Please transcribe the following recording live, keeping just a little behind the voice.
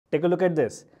Take a look at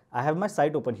this. I have my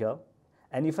site open here,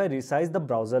 and if I resize the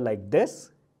browser like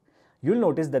this, you'll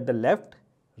notice that the left,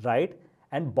 right,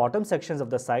 and bottom sections of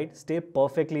the site stay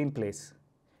perfectly in place.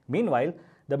 Meanwhile,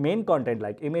 the main content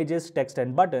like images, text,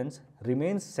 and buttons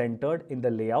remains centered in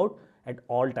the layout at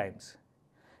all times.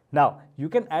 Now, you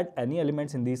can add any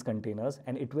elements in these containers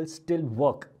and it will still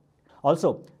work.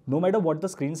 Also, no matter what the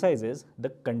screen size is, the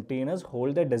containers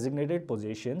hold their designated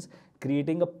positions,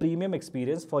 creating a premium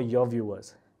experience for your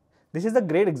viewers. This is a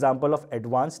great example of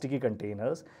advanced sticky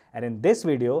containers, and in this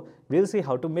video, we'll see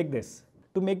how to make this.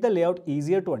 To make the layout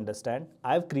easier to understand,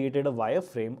 I've created a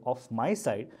wireframe of my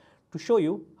site to show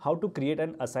you how to create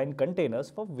and assign containers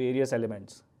for various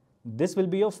elements. This will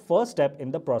be your first step in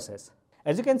the process.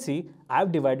 As you can see,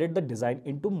 I've divided the design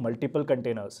into multiple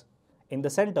containers. In the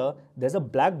center, there's a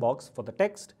black box for the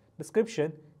text,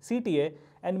 description, CTA,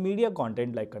 and media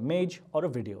content like an image or a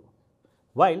video.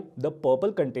 While the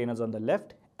purple containers on the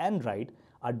left and right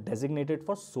are designated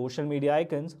for social media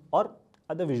icons or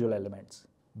other visual elements.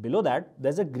 Below that,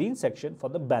 there's a green section for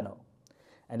the banner.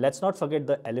 And let's not forget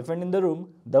the elephant in the room,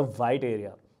 the white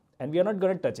area. And we are not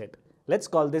going to touch it. Let's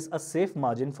call this a safe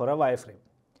margin for a wireframe.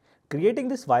 Creating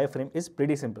this wireframe is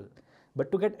pretty simple,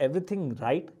 but to get everything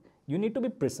right, you need to be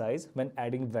precise when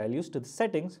adding values to the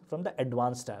settings from the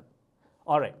Advanced tab.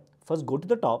 Alright, first go to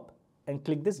the top and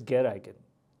click this gear icon,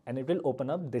 and it will open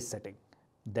up this setting.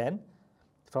 Then,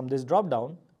 from this drop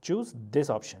down, choose this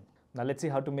option. Now let's see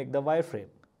how to make the wireframe.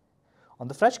 On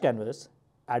the fresh canvas,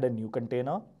 add a new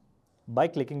container by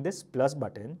clicking this plus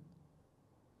button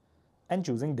and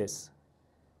choosing this.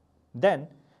 Then,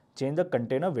 change the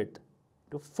container width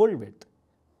to full width.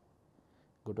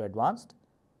 Go to Advanced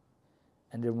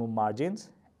and remove margins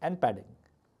and padding.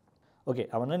 Okay,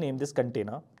 I want to name this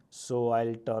container, so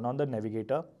I'll turn on the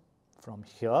navigator from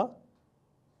here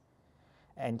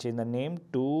and change the name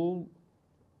to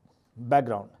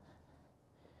background.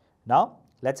 Now,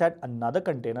 let's add another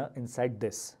container inside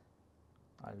this.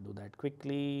 I'll do that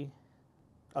quickly.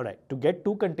 Alright, to get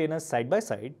two containers side by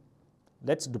side,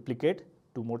 let's duplicate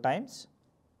two more times.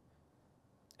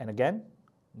 And again,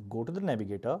 go to the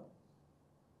navigator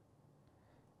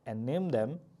and name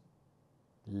them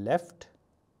left,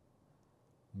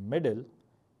 middle,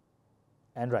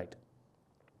 and right.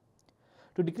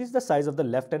 To decrease the size of the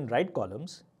left and right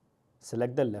columns,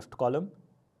 select the left column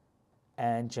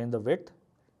and change the width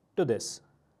to this.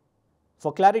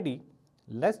 For clarity,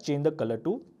 let's change the color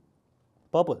to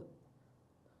purple.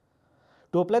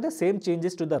 To apply the same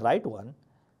changes to the right one,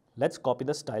 let's copy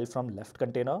the style from left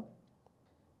container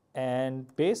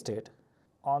and paste it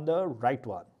on the right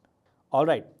one.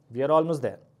 Alright, we are almost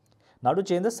there. Now to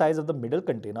change the size of the middle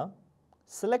container,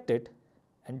 select it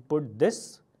and put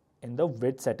this in the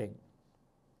width setting.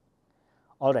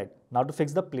 Alright, now to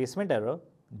fix the placement error,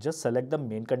 just select the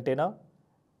main container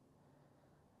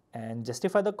and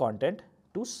justify the content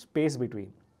to space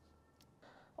between.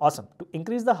 Awesome. To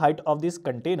increase the height of these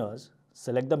containers,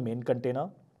 select the main container,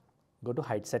 go to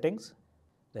height settings,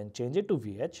 then change it to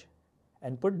VH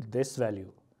and put this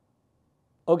value.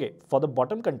 Okay, for the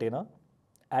bottom container,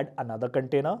 add another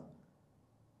container,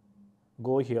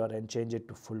 go here and change it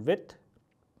to full width,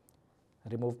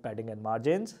 remove padding and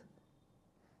margins,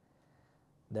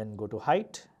 then go to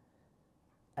height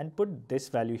and put this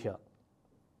value here.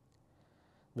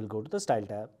 We'll go to the style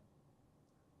tab,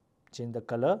 change the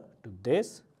color to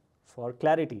this for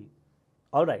clarity.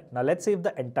 Alright, now let's see if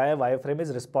the entire wireframe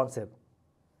is responsive.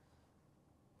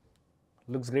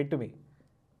 Looks great to me.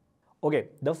 Okay,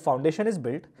 the foundation is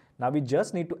built. Now we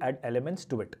just need to add elements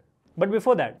to it. But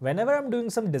before that, whenever I'm doing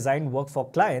some design work for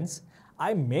clients,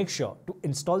 I make sure to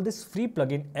install this free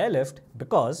plugin Airlift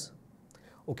because,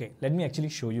 okay, let me actually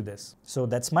show you this. So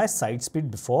that's my site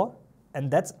speed before and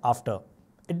that's after.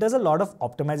 It does a lot of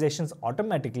optimizations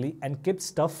automatically and keeps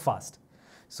stuff fast.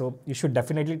 So you should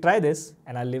definitely try this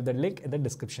and I'll leave the link in the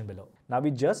description below. Now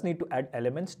we just need to add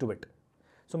elements to it.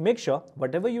 So make sure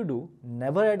whatever you do,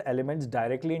 never add elements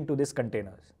directly into these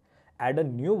containers. Add a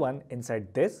new one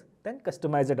inside this, then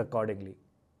customize it accordingly.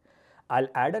 I'll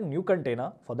add a new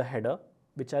container for the header,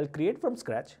 which I'll create from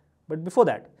scratch. But before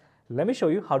that, let me show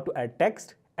you how to add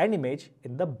text and image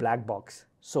in the black box.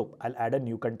 So I'll add a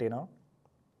new container,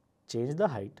 change the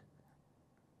height,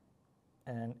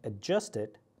 and adjust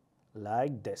it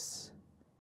like this.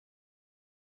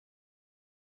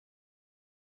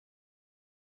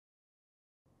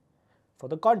 For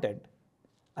the content,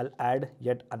 I'll add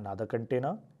yet another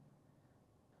container.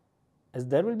 As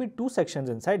there will be two sections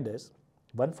inside this,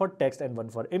 one for text and one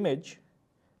for image,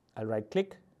 I'll right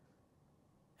click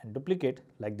and duplicate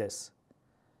like this.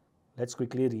 Let's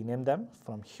quickly rename them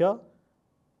from here.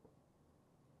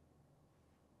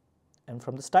 And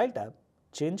from the Style tab,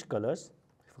 change colors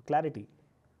for clarity.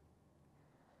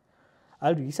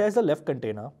 I'll resize the left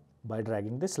container by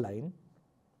dragging this line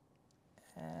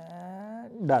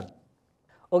and done.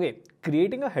 Okay,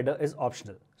 creating a header is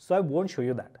optional, so I won't show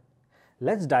you that.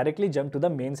 Let's directly jump to the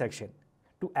main section.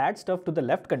 To add stuff to the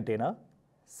left container,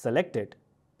 select it,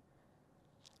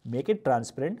 make it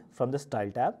transparent from the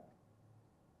Style tab,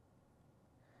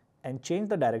 and change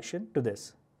the direction to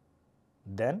this.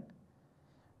 Then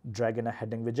drag in a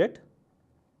heading widget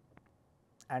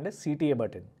and a CTA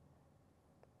button.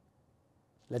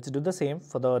 Let's do the same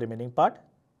for the remaining part.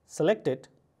 Select it,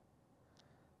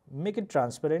 make it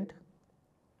transparent,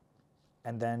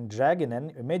 and then drag in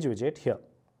an image widget here.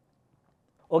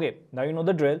 Okay, now you know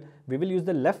the drill. We will use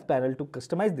the left panel to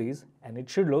customize these, and it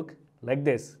should look like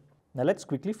this. Now let's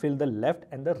quickly fill the left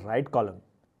and the right column.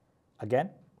 Again,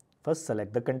 first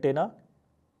select the container,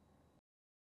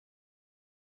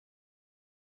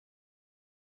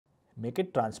 make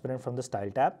it transparent from the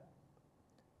Style tab,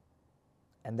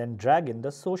 and then drag in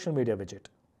the social media widget.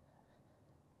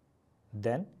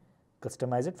 Then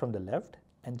customize it from the left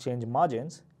and change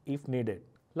margins if needed.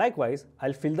 Likewise,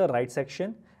 I'll fill the right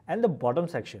section and the bottom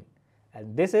section,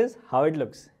 and this is how it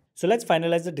looks. So let's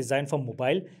finalize the design for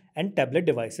mobile and tablet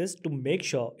devices to make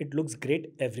sure it looks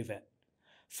great everywhere.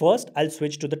 First, I'll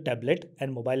switch to the tablet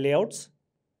and mobile layouts.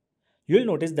 You'll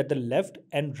notice that the left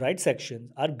and right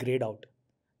sections are grayed out.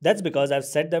 That's because I've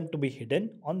set them to be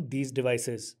hidden on these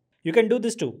devices. You can do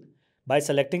this too by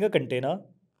selecting a container,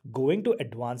 going to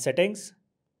Advanced Settings,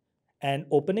 and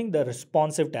opening the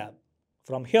Responsive tab.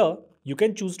 From here, you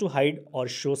can choose to hide or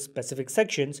show specific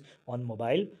sections on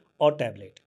mobile or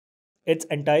tablet. It's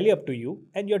entirely up to you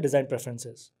and your design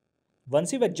preferences.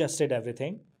 Once you've adjusted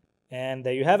everything, and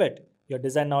there you have it, your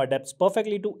design now adapts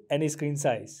perfectly to any screen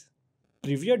size.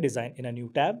 Preview your design in a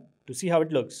new tab to see how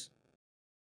it looks.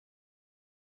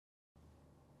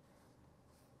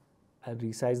 I'll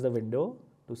resize the window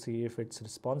to see if it's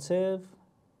responsive.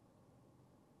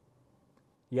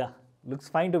 Yeah, looks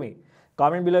fine to me.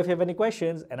 Comment below if you have any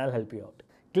questions and I'll help you out.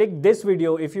 Click this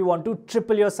video if you want to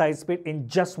triple your site speed in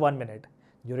just 1 minute.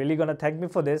 You're really gonna thank me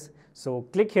for this, so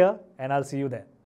click here and I'll see you there.